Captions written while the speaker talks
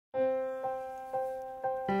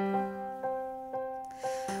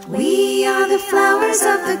We are the flowers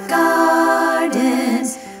of the garden.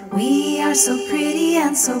 We are so pretty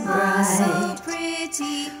and so bright.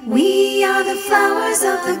 We are the flowers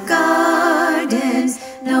of the garden.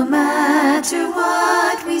 No matter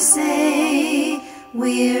what we say,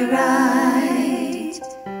 we're right.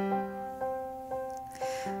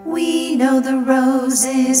 We know the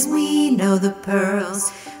roses, we know the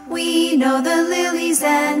pearls, we know the lilies,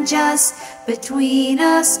 and just between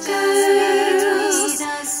us girls,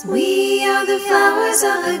 we are the flowers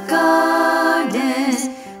of the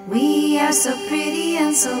garden. We are so pretty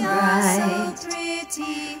and so bright.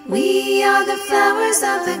 We are the flowers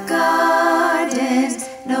of the garden.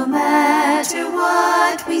 No matter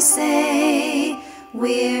what we say,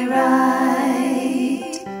 we're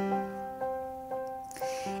right.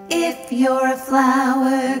 If you're a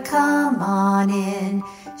flower, come on in,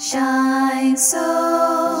 shine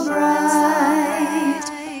so bright.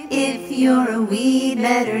 If you're a weed,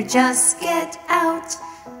 better just get out.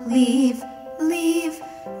 Leave, leave,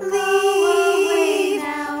 leave.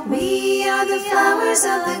 We are the flowers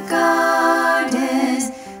of the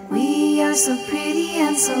garden. We are so pretty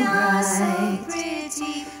and so bright.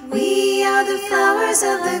 We are the flowers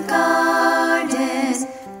of the garden.